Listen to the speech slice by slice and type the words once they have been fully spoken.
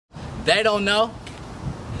They don't know.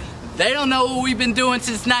 They don't know what we've been doing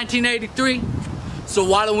since 1983. So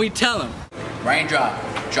why don't we tell them? Raindrop,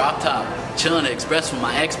 drop top, chilling at Express with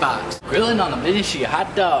my Xbox, grilling on a mini sheet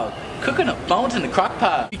hot dog, cooking up bones in the crock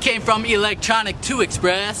pot. We came from electronic to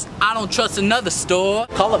Express. I don't trust another store.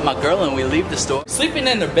 Call up my girl and we leave the store. Sleeping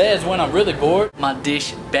in their beds when I'm really bored. My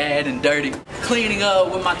dish bad and dirty. Cleaning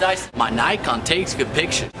up with my dice. My Nikon takes good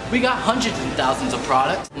pictures. We got hundreds and thousands of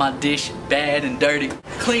products. My dish bad and dirty.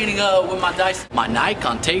 Cleaning up with my dice. My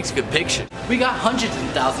Nikon takes good pictures. We got hundreds and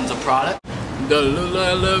thousands of products. The little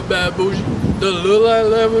I love bad Boujee. The little I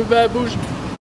love with bad Boujee.